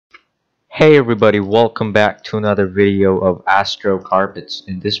Hey everybody, welcome back to another video of Astro Carpets.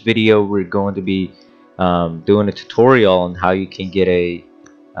 In this video we're going to be doing a tutorial on how you can get a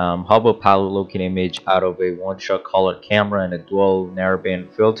Hubble palette looking image out of a one-shot color camera and a dual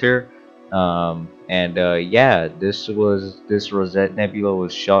narrowband filter. Yeah, this Rosette Nebula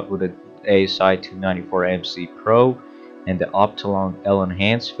was shot with a ASI 294 MC Pro and the Optolong L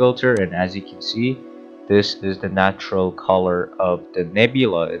Enhanced filter, and as you can see, this is the natural color of the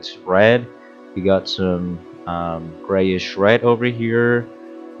nebula. It's red. We got some grayish red over here,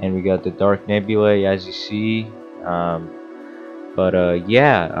 and we got the dark nebula as you see. Yeah,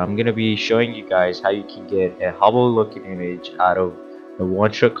 I'm gonna be showing you guys how you can get a Hubble looking image out of a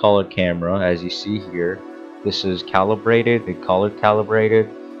one-shot color camera. As you see here, this is calibrated, the color calibrated,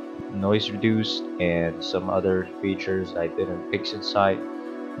 noise reduced, and some other features I did in Pixinsight.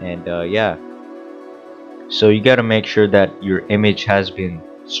 Yeah, so you got to make sure that your image has been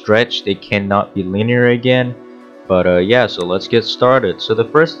stretched. It cannot be linear again. Yeah, so let's get started. So the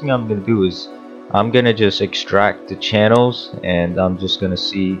first thing I'm gonna do is I'm gonna just extract the channels, and I'm just gonna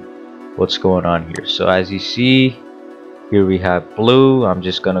see what's going on here. So as you see here, we have blue. I'm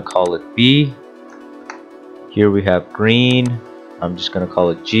just gonna call it B. Here we have green. I'm just gonna call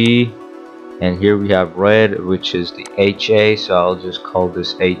it G. And here we have red, which is the HA, so I'll just call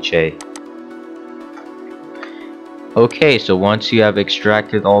this HA. Okay, so once you have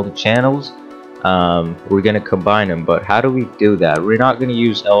extracted all the channels, we're gonna combine them. But how do we do that? We're not gonna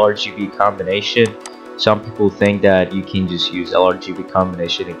use LRGB combination. Some people think that you can just use LRGB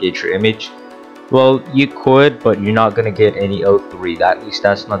combination to get your image. Well, you could, but you're not gonna get any O3. At least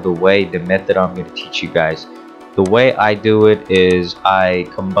that's not the method I'm gonna teach you guys. The way I do it is I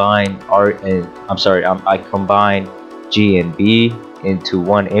combine I combine G and B into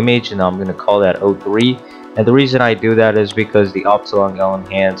one image, and I'm gonna call that O3. And the reason I do that is because the Optolong L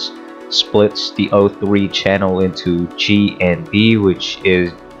Enhanced splits the O3 channel into G and B, which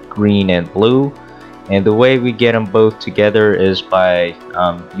is green and blue. And the way we get them both together is by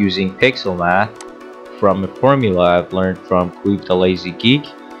using pixel math from a formula I've learned from Queeb the Lazy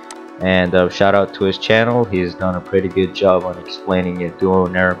Geek. And shout out to his channel. He's done a pretty good job on explaining a dual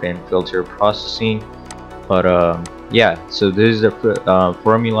narrowband filter processing. Yeah, so this is the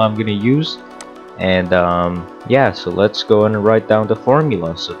formula I'm going to use. And yeah, so let's go and write down the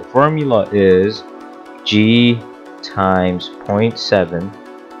formula. So the formula is G times 0.7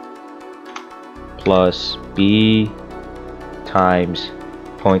 plus B times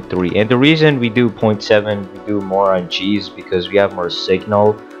 0.3. And the reason we do 0.7, we do more on G, is because we have more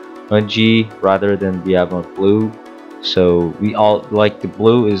signal on G rather than we have on blue. So we all like the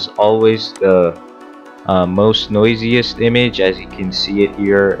blue is always the most noisiest image. As you can see it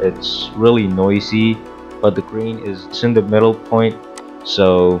here, it's really noisy, but the green is in the middle point.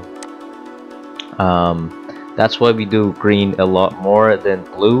 So that's why we do green a lot more than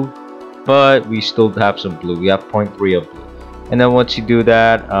blue, but we still have some blue. We have 0.3 of blue. And then once you do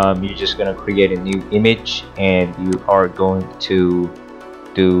that, you're just gonna create a new image, and you are going to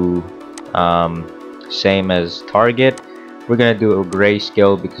do same as target. We're gonna do a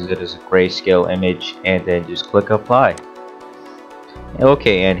grayscale because it is a grayscale image, and then just click apply.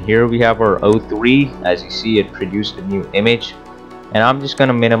 Okay, and here we have our O3. As you see, it produced a new image, and I'm just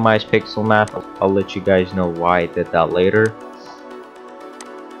gonna minimize pixel math. I'll let you guys know why I did that later.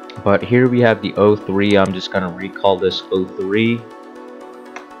 But here we have the O3. I'm just gonna recall this O3,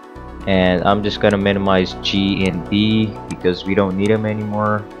 and I'm just gonna minimize G and B because we don't need them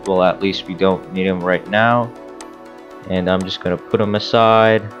anymore. Well, at least we don't need them right now. And I'm just gonna put them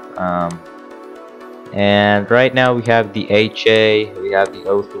aside. And right now we have the HA, we have the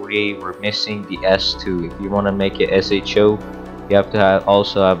O3, we're missing the S2. If you want to make it SHO, you have to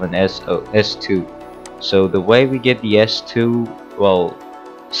also have an S2. So the way we get the S2, well,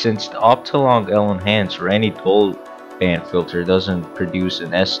 since the Optolong L Enhanced or any dual band filter doesn't produce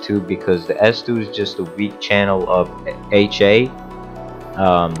an S2, because the S2 is just a weak channel of HA,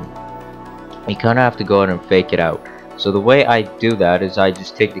 you kind of have to go ahead and fake it out. So the way I do that is I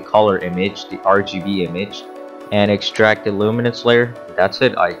just take the color image, the RGB image, and extract the luminance layer. That's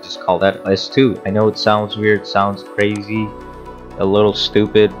it. I just call that S2. I know it sounds weird, sounds crazy, a little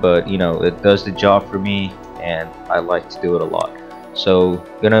stupid, but you know, it does the job for me, and I like to do it a lot. So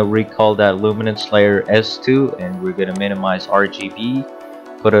gonna recall that luminance layer S2, and we're gonna minimize RGB,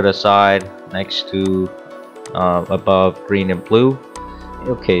 put it aside next to above green and blue.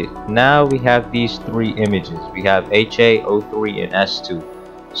 Okay, now we have these three images. We have HA, O3, and S2.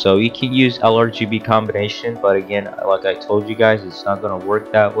 So you can use LRGB combination, but again, like I told you guys, it's not gonna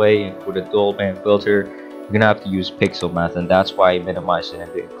work that way with a dual band filter. you're gonna have to use pixel math, and that's why I minimized it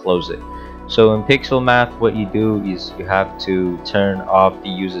and didn't close it. So in pixel math, what you do is you have to turn off the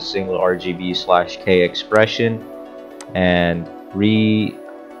use a single RGB/K expression and rewrite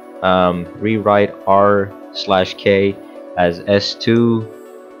R/K as S2.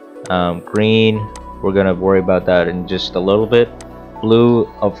 Green, we're gonna worry about that in just a little bit. Blue,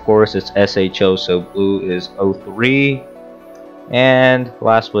 of course, it's SHO, so blue is O3. And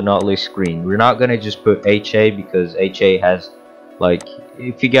last but not least, green. We're not gonna just put HA because HA has, like,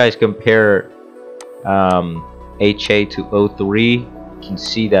 if you guys compare HA to O3, you can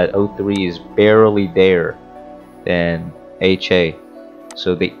see that O3 is barely there than HA.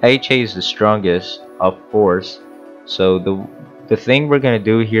 So the HA is the strongest, of course. So the thing we're gonna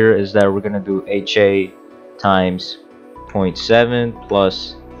do here is that we're gonna do HA times 0.7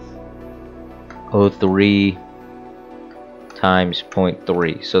 plus O3 times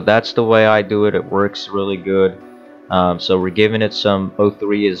 0.3. So that's the way I do it. It works really good. So we're giving it some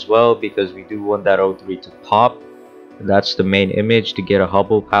O3 as well because we do want that O3 to pop. That's the main image, to get a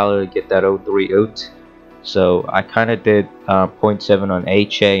Hubble palette, to get that O3 out. So I kind of did 0.7 on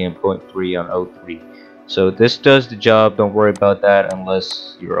HA and 0.3 on O3. So this does the job. Don't worry about that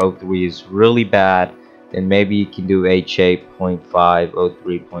unless your O3 is really bad. Then maybe you can do HA 0.5,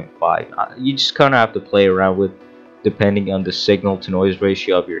 O3 0.5. You just kind of have to play around with depending on the signal to noise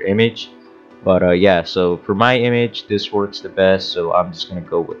ratio of your image. But yeah, so for my image, this works the best, so I'm just gonna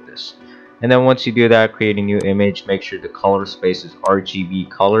go with this. And then once you do that, create a new image, make sure the color space is RGB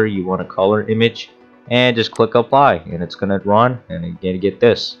color. You want a color image, and just click apply, and it's gonna run, and you're gonna get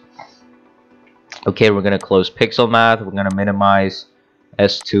this. Okay, we're gonna close pixel math. We're gonna minimize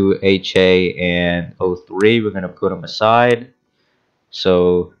S2, HA, and O3. We're gonna put them aside,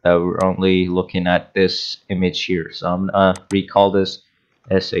 so that we're only looking at this image here. So I'm gonna recall this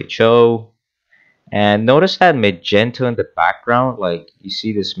SHO. And notice that magenta in the background, like you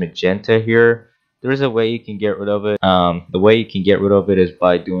see this magenta here. There's a way you can get rid of it. The way you can get rid of it is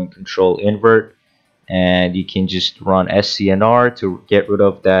by doing control invert, and you can just run SCNR to get rid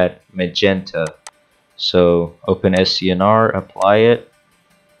of that magenta. So open SCNR, apply it,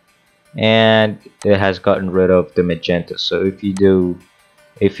 and it has gotten rid of the magenta. So if you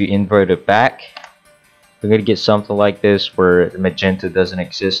invert it back, we're gonna get something like this where the magenta doesn't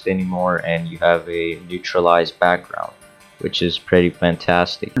exist anymore and you have a neutralized background, which is pretty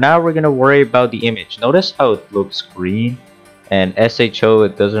fantastic. Now we're gonna worry about the image. Notice how it looks green, and SHO,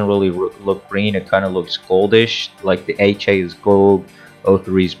 it doesn't really look green. It kind of looks goldish, like the HA is gold,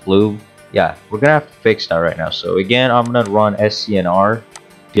 O3 is blue. Yeah, we're gonna have to fix that right now. So again, I'm gonna run SCNR,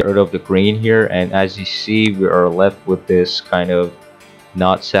 get rid of the green here, and as you see, we are left with this kind of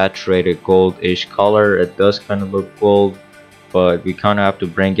not saturated goldish color. It does kind of look gold, but we kind of have to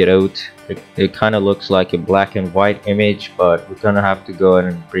bring it out. It kind of looks like a black and white image, but we're gonna have to go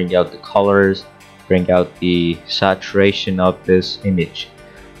ahead and bring out the colors, bring out the saturation of this image.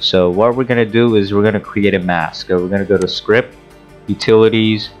 So what we're gonna do is we're gonna create a mask. We're gonna go to script,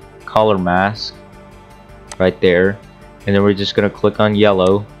 utilities, color mask, right there, and then we're just gonna click on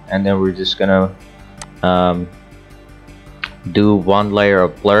yellow, and then we're just gonna do one layer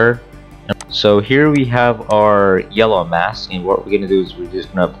of blur. So here we have our yellow mask, and what we're gonna do is we're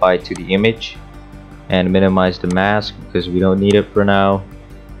just gonna apply it to the image and minimize the mask because we don't need it for now,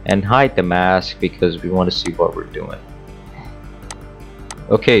 and hide the mask because we want to see what we're doing.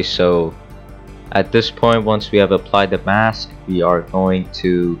 Okay, so at this point, once we have applied the mask, we are going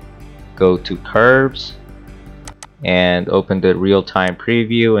to go to curves and open the real-time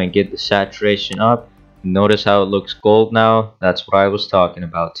preview and get the saturation up. Notice how it looks gold now. That's what I was talking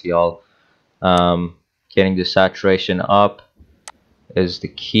about to y'all. Getting the saturation up is the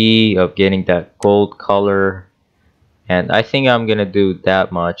key of getting that gold color, and I think I'm gonna do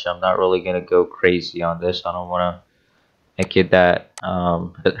that much. I'm not really gonna go crazy on this. I don't want to make it that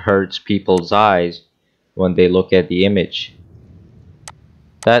it hurts people's eyes when they look at the image.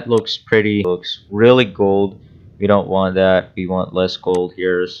 That looks pretty, looks really gold. We don't want that. We want less gold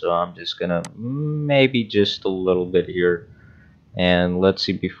here, so I'm just gonna maybe just a little bit here. And let's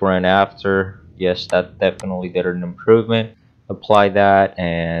see before and after. Yes, that definitely did an improvement. Apply that,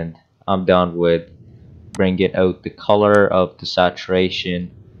 and I'm done with bringing out the color of the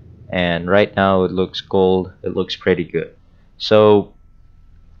saturation. And right now it looks gold. It looks pretty good. So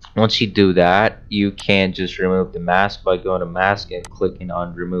once you do that, you can just remove the mask by going to mask and clicking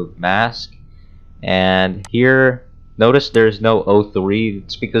on remove mask. And here, notice there's no O3.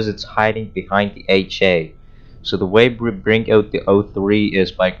 It's because it's hiding behind the HA. So the way we bring out the O3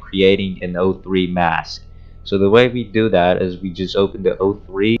 is by creating an O3 mask. So the way we do that is we just open the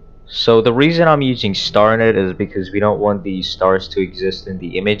O3. So the reason I'm using StarNet is because we don't want these stars to exist in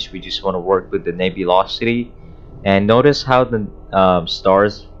the image. We just want to work with the nebulosity. And notice how the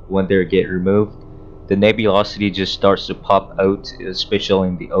stars, when they get removed, the nebulosity just starts to pop out, especially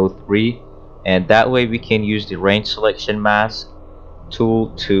in the O3. And that way we can use the range selection mask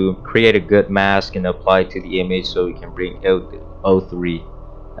tool to create a good mask and apply to the image, so we can bring out the O3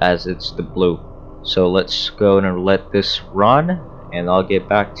 as it's the blue. So let's go and let this run, and I'll get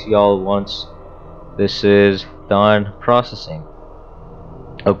back to y'all once this is done processing.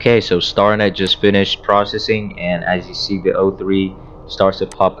 Okay, so StarNet just finished processing, and as you see, the O3 starts to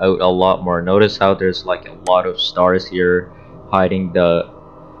pop out a lot more. Notice how there's like a lot of stars here hiding the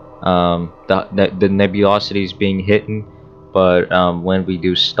nebulosity is being hidden. But when we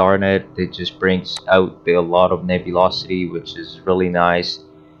do StarNet, it just brings out a lot of nebulosity, which is really nice.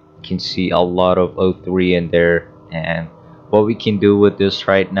 You can see a lot of O3 in there, and what we can do with this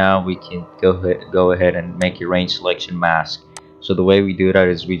right now, we can go ahead and make a range selection mask. So the way we do that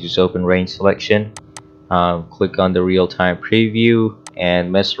is we just open range selection, click on the real-time preview,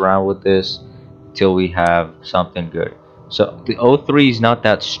 and mess around with this till we have something good. So the O3 is not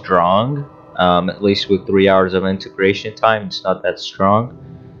that strong, at least with 3 hours of integration time, it's not that strong.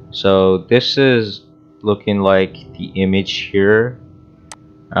 So this is looking like the image here.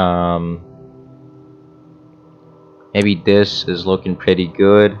 Maybe this is looking pretty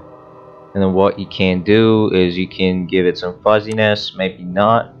good. And then what you can do is you can give it some fuzziness, maybe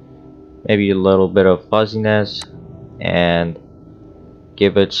not, maybe a little bit of fuzziness, and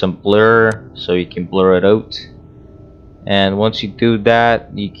give it some blur so you can blur it out. And once you do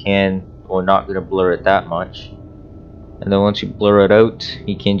that, you can, we're not going to blur it that much, and then once you blur it out,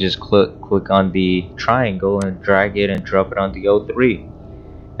 you can just click on the triangle and drag it and drop it on the O3.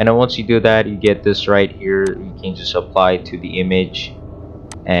 And then once you do that, you get this right here. You can just apply it to the image,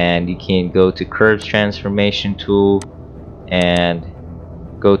 and you can go to curves transformation tool and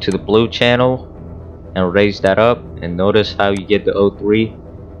go to the blue channel and raise that up, and notice how you get the O3.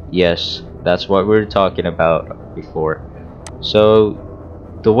 Yes, that's what we were talking about before. So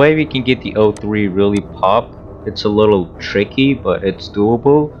the way we can get the O3 really pop, it's a little tricky, but it's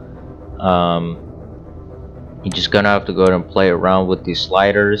doable. You're just gonna have to go ahead and play around with the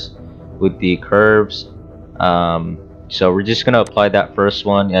sliders, with the curves. So we're just gonna apply that first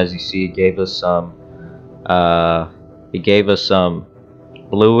one. As you see, it gave us some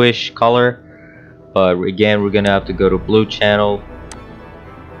bluish color, but again, we're gonna have to go to blue channel,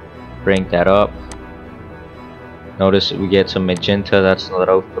 bring that up. Notice we get some magenta, that's not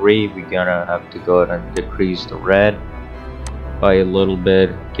O3. We're gonna have to go ahead and decrease the red by a little bit,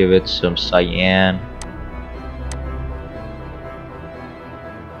 give it some cyan.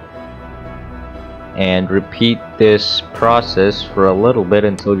 And repeat this process for a little bit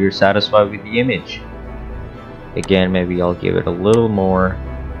until you're satisfied with the image. Again, maybe I'll give it a little more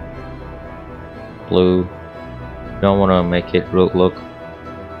blue. Don't want to make it look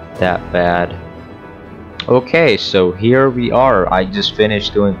that bad. Okay, so here we are. I just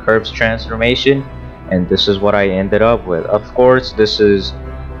finished doing curves transformation, and this is what I ended up with. Of course, this is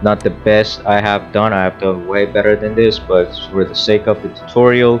not the best I have done. I have done way better than this, but for the sake of the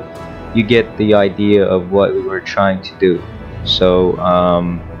tutorial, you get the idea of what we were trying to do. So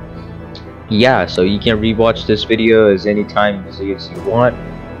yeah, so you can rewatch this video as many times as you want,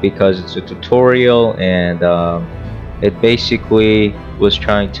 because it's a tutorial, and it basically was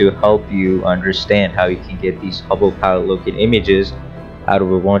trying to help you understand how you can get these Hubble palette looking images out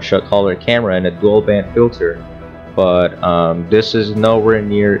of a one-shot color camera and a dual band filter. But this is nowhere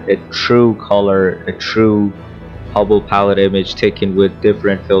near a true color, a true Hubble palette image taken with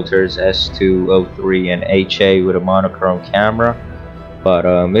different filters, S2, O3, and HA with a monochrome camera. But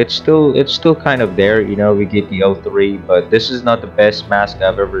it's still kind of there, you know. We get the O3, but this is not the best mask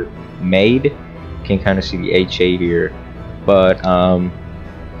I've ever made. You can kind of see the HA here, but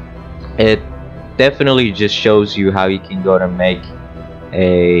it definitely just shows you how you can go to make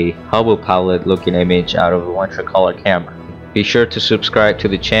a Hubble palette looking image out of a one-shot color camera. Be sure to subscribe to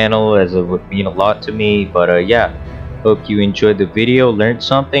the channel, as it would mean a lot to me. But yeah, hope you enjoyed the video, learned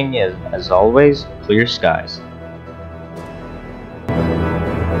something. As always, clear skies.